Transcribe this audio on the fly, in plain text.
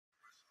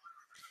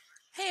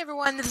Hey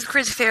everyone, this is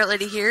Crazy Favorite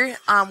Lady here,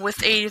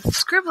 with a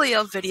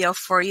Scribblio video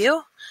for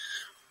you.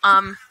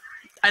 I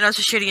know it's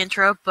a shitty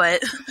intro,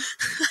 but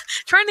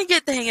trying to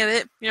get the hang of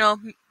it,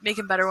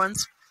 making better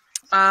ones.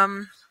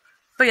 But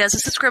yeah,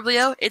 this is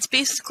Scribblio. It's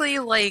basically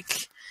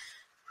like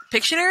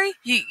Pictionary.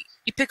 You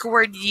pick a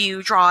word,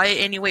 you draw it,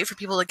 and you wait for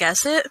people to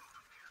guess it.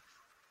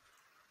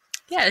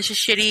 Yeah, it's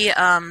just shitty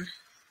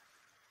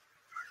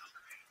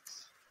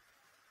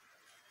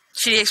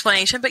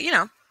explanation, but you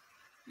know.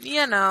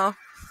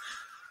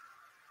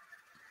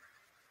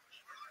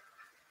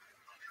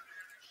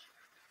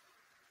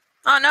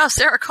 Oh no,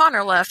 Sarah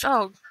Connor left.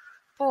 Oh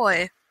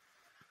boy.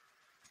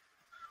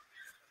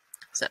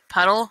 Is that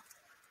puddle?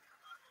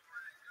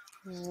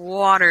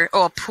 Water.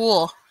 Oh, a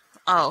pool.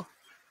 Oh.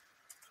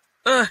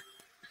 Ugh.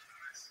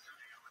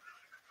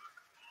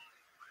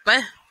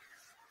 What?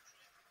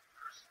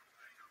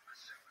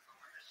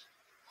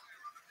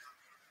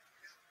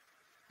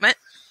 What?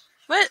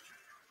 What?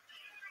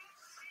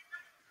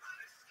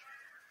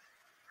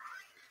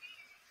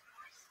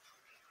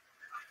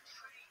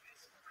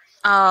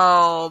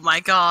 Oh my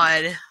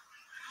god.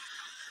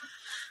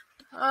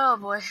 Oh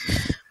boy.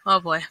 Oh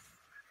boy.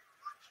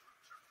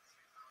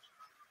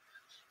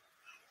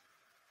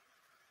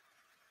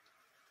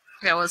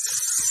 That was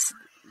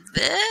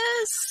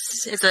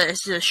this. It's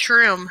a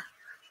shroom.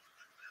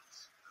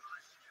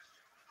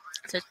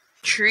 It's a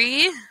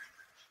tree.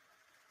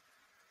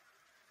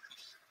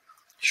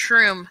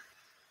 Shroom.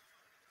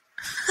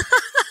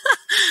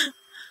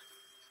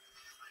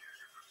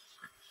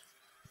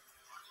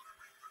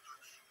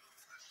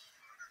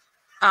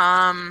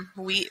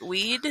 Weed.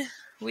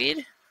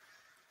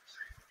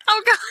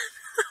 Oh god.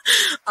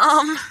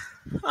 Um,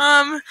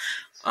 um,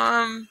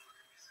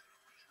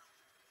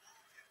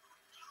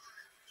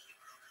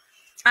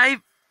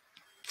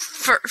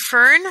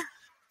 Fern.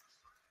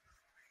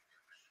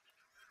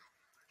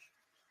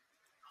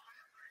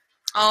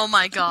 Oh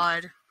my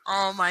god.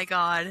 Oh my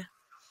god.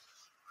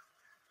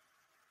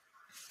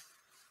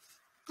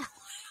 What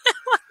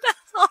the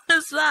hell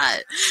is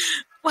that?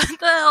 What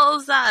the hell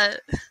is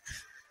that?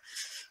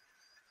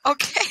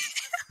 Okay.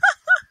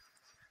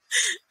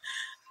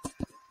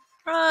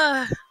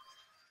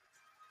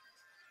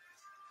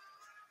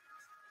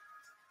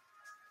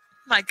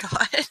 My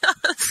god.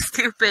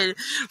 Stupid.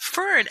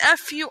 Fern.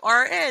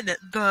 Furn.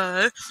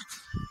 The.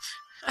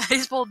 I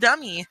spelled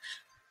dummy.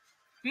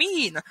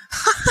 Mean.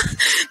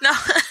 No.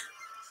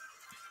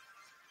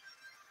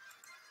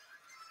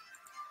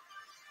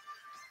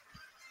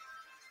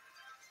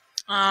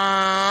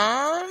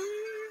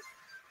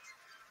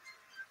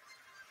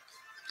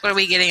 What are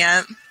we getting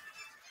at?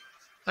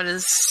 What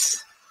is...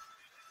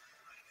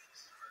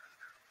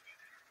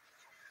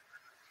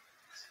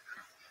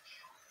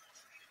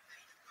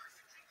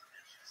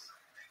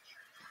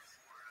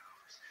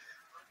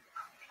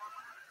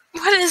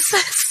 What is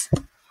this?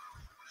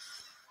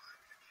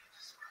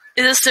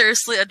 Is this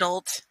seriously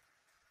adult?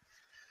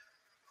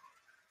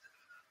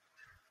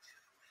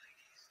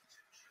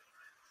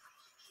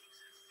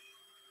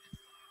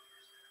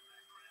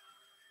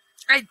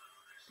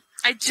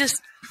 I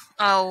just...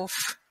 Oh.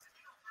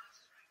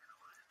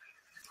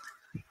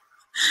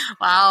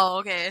 Wow,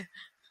 okay.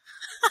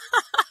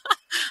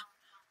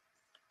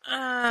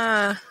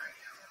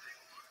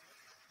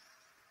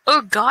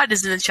 Oh, God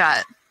is in the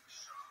chat.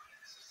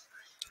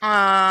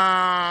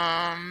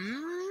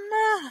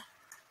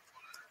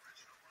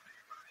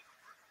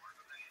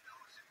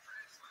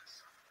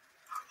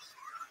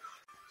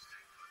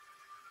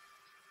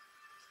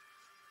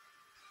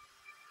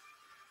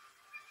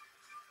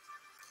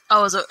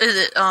 Oh, is it,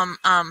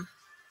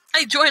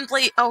 I joined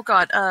late. Oh,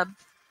 God,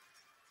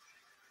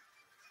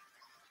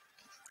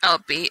 oh,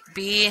 B.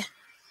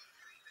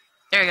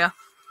 There you go.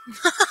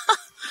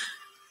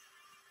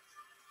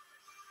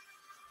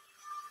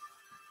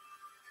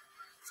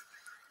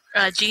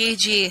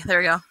 GAG. There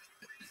we go.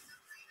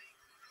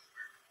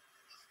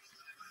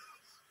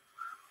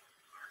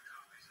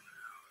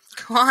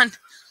 Come on.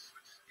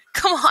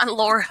 Come on,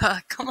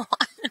 Laura. Come on.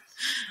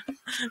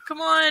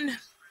 Come on.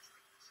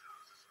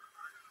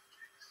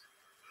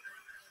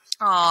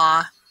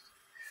 Aw.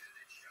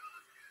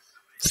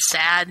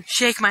 Sad.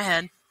 Shake my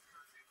head.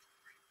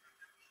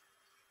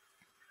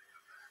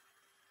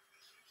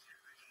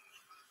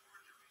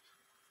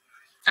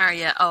 Alright,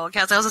 yeah. Oh, okay.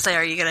 I was gonna say,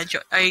 are you gonna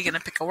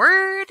pick a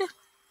word?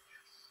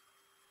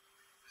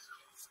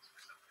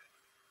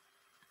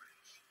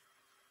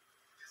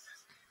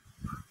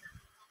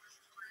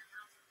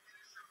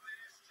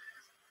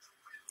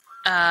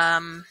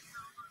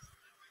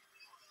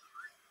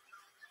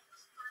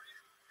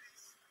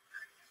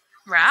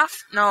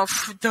 Raft? No,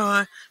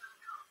 duh.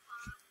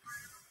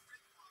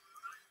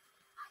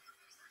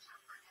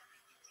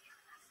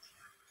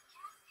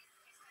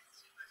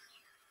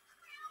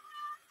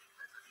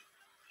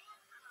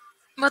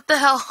 What the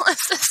hell is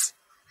this?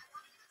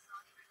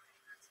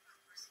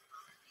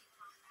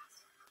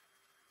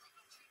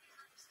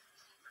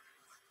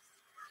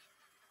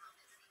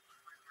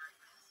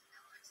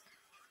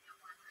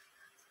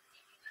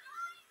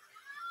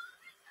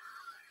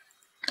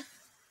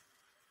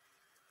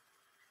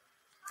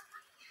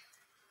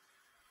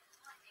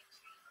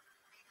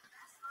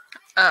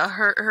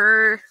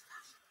 Hurdles.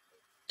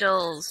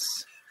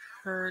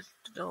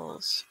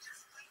 Hurdles.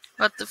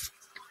 What the?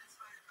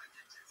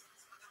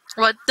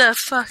 What the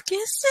fuck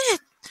is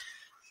it?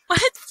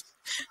 What?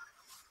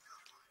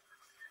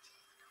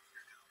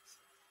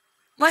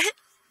 What?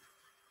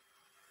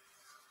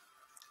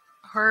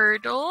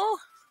 Hurdle?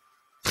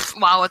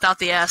 Wow, without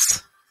the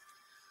S.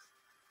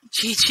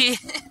 GG.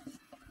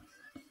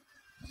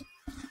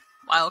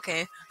 Wow,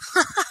 okay.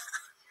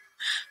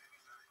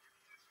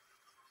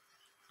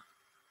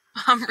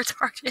 I'm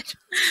retarded.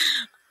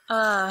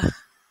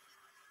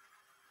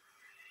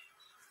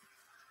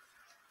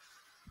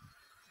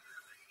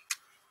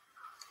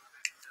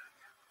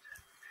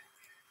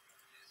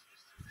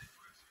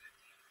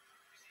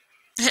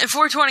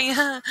 420.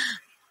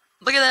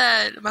 Look at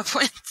that. My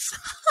points.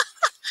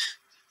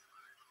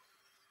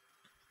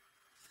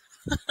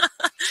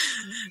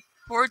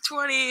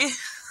 420.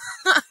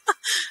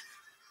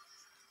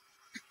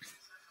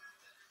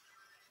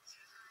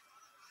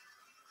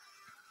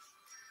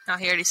 No,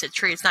 he already said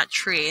tree. It's not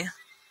tree.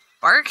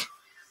 Bark?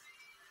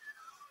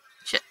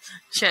 Shit.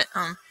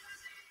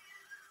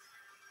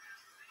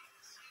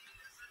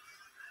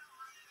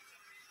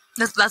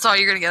 That's all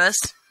you're gonna give us?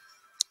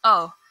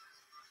 Oh.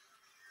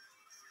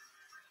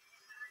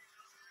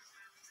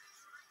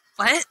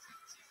 What?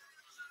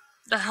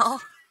 The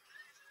hell?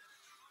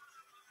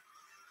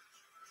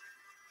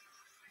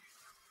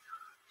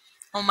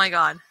 Oh my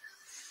god.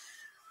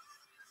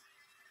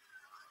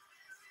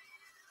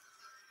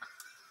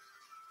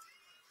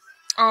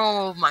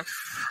 Oh my.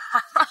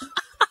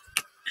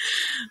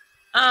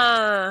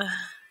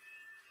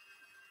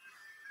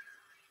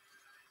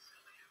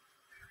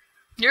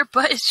 Your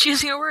butt is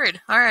choosing a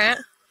word. Alright.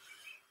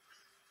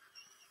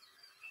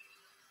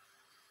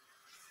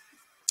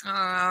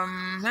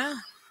 Yeah.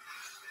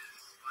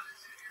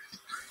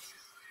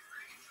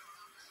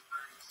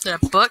 Is it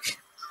a book?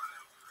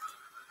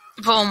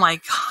 Oh my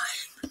god.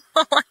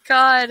 Oh my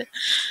god.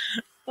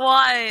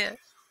 Why?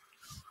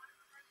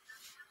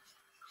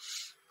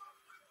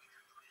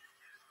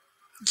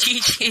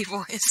 GG,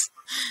 boys.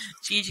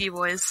 GG,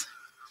 boys.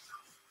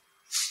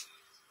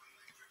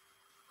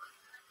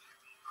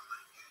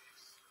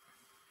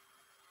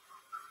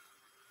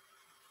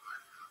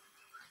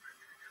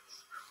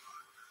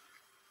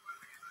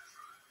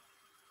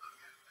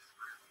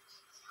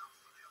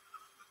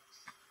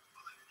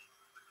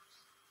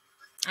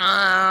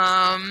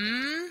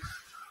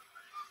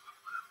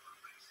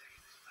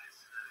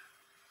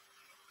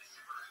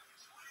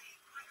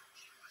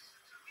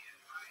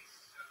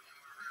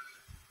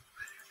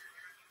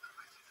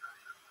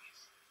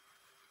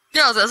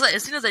 Yeah, I was gonna say,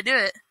 as soon as I do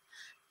it.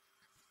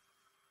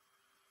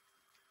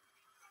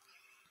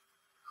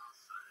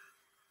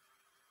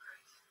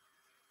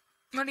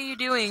 What are you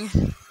doing?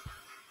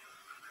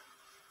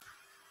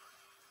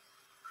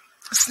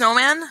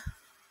 Snowman?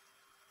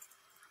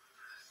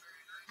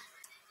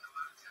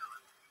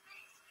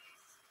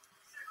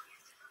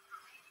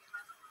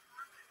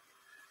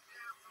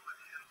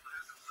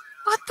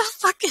 What the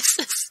fuck is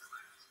this?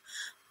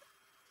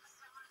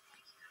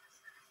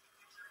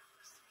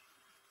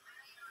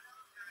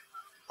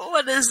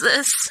 What is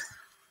this?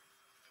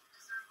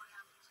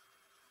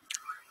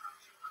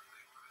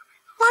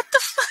 What the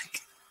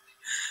fuck?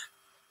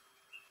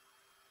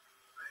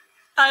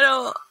 I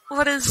don't.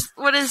 What is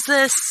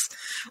this?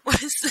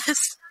 What is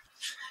this?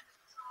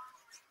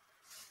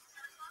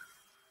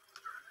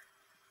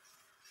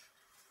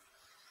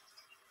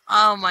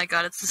 Oh my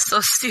god, it's just so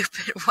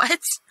stupid. What?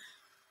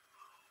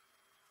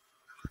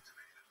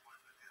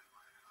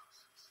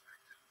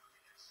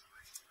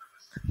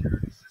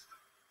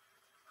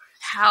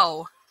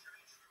 How?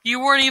 You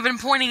weren't even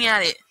pointing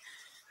at it.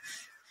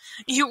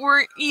 You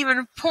weren't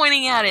even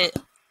pointing at it.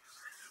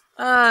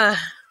 My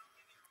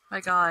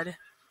god.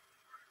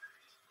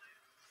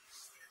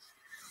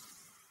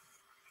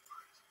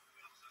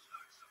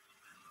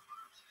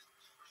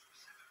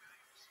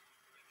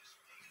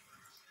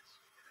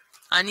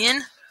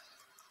 Onion?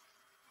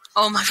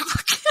 Oh my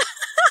fucking.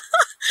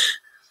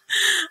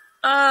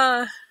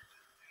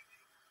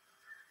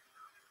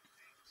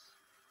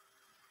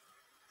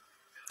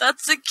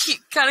 That's a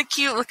kind of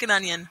cute looking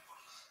onion.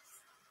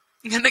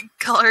 I'm gonna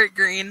color it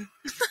green.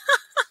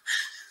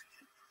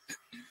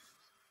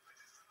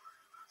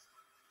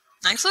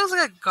 Actually, looks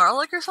like a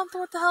garlic or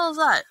something. What the hell is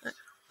that?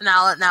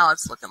 Now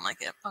it's looking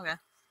like it. Okay.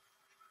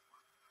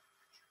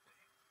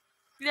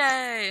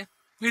 Yay!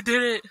 We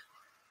did it.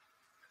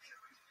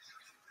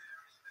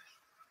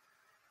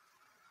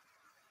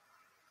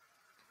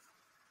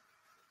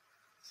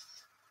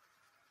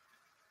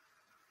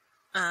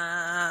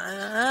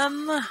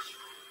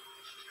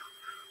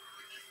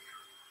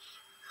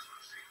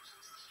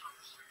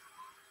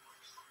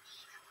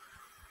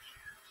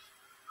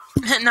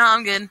 No,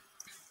 I'm good.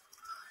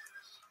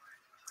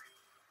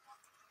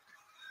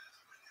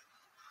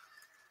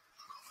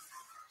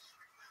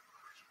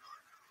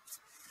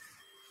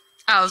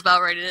 I was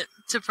about ready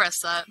to press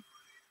that.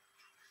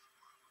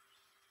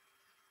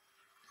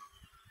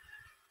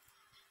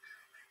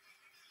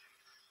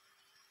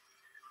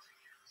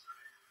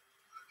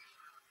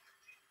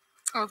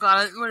 Oh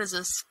god, what is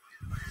this?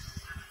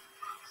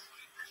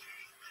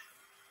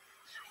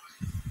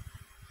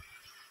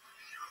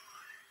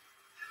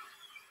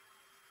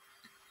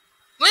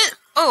 What?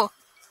 Oh,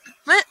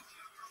 what?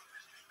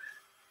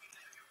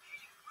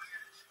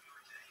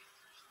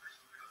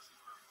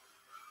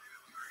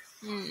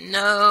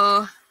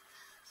 No.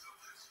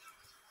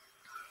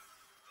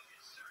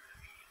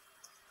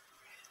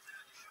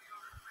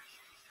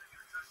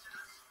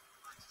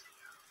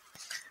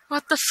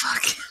 What the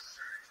fuck?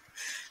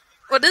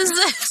 What is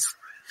this?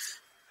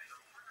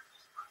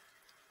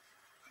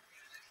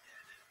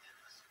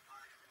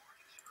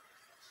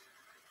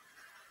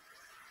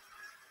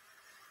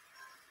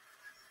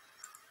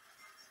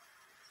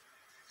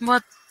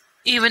 What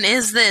even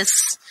is this?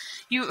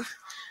 You,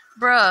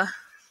 bruh.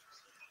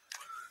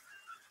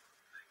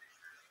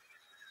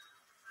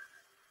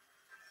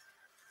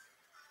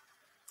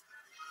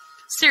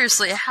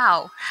 Seriously,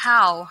 how?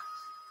 How?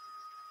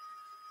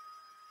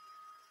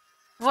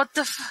 What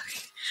the fuck?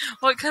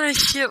 What kind of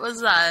shit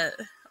was that?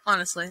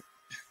 Honestly.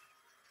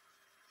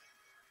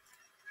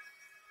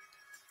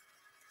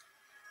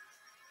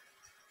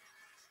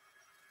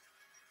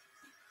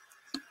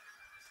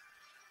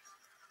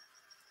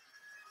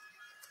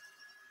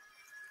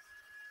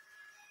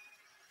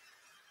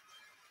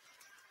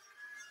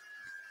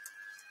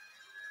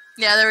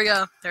 Yeah, there we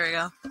go. There we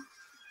go.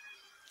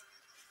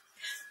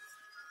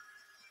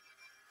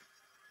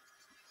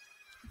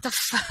 The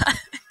fuck?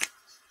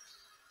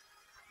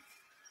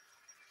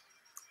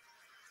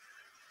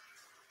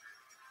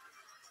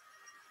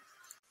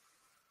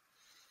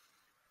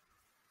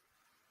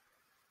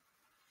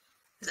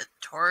 Is it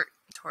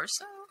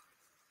torso?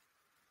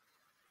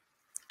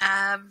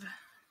 Abdomen?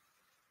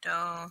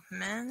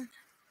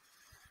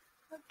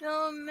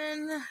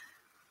 Abdomen?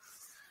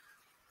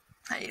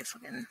 How do you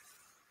fucking...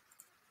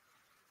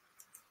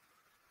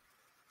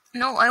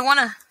 No, I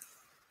wanna...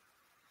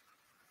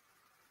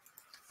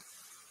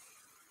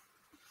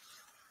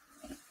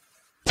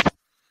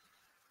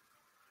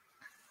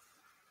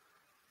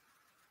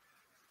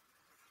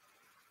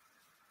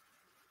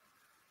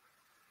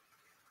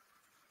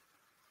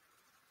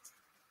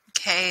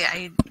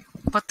 Okay,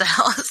 what the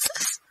hell is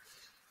this?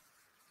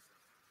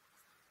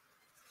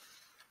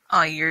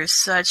 Oh, you're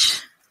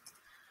such...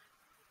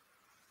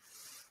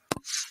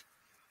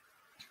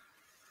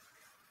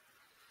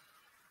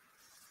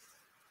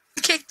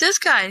 Kick this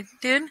guy,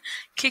 dude.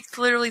 Kicked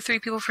literally 3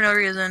 people for no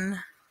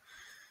reason.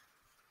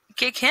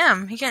 Kick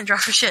him. He can't draw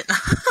for shit.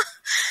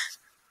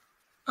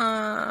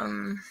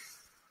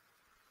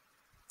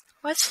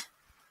 What?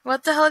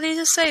 What the hell did he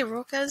just say?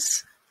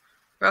 Rokas?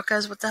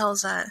 Rokas, what the hell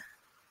is that?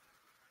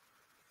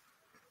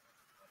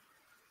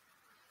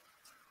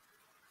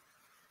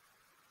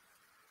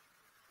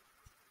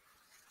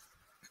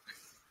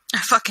 I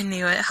fucking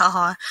knew it,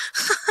 haha.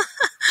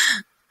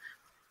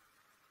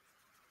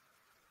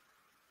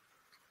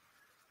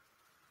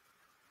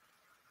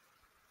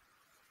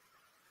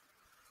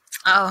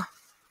 Oh.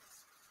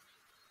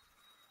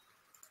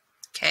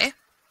 Okay.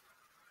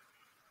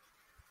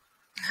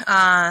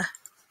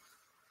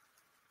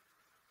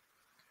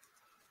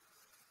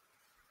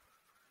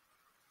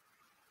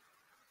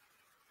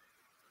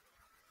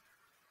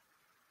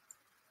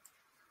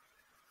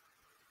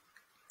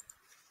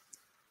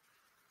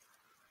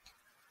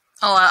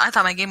 Oh, I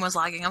thought my game was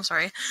lagging, I'm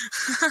sorry.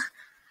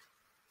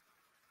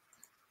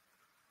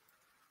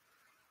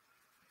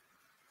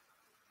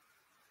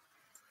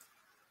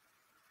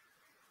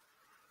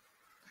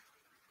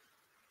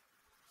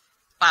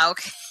 Wow,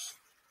 okay.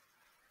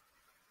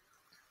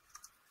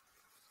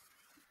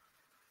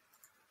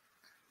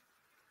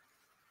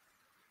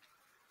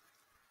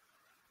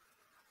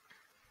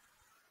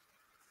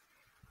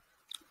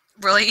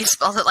 Really? He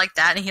spelled it like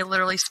that, and he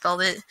literally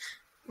spelled it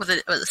with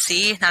a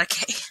C, not a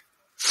K.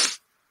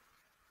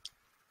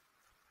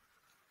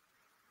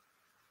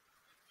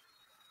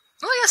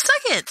 Oh, I got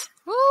second!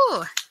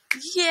 Woo!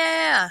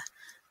 Yeah!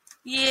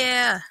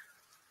 Yeah!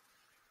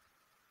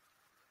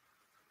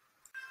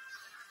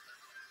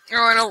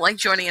 Or I don't like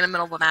joining in the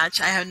middle of a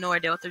match. I have no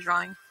idea what they're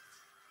drawing.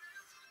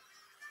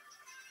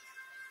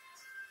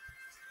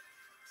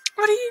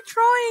 What are you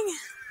drawing?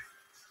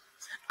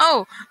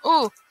 Oh!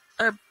 Oh!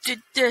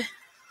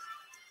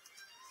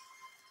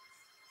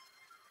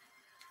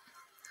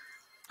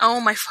 Oh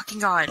my fucking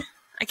god.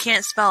 I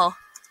can't spell.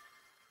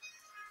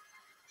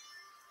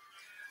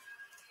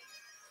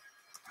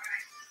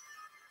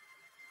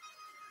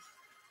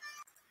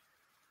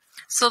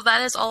 So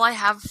that is all I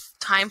have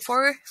time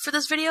for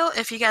this video.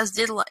 If you guys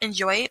did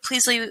enjoy it,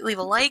 please leave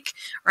a like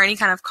or any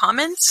kind of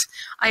comments.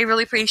 I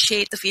really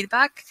appreciate the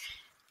feedback.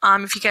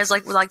 If you guys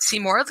would like to see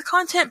more of the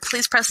content,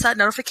 please press that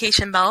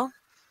notification bell.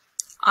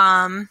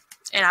 And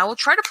I will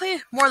try to play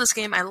more of this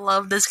game. I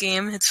love this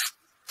game. It's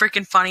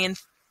freaking funny and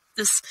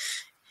this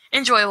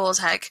enjoyable as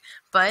heck.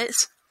 But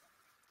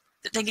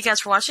thank you guys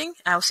for watching.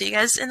 I will see you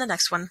guys in the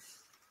next one.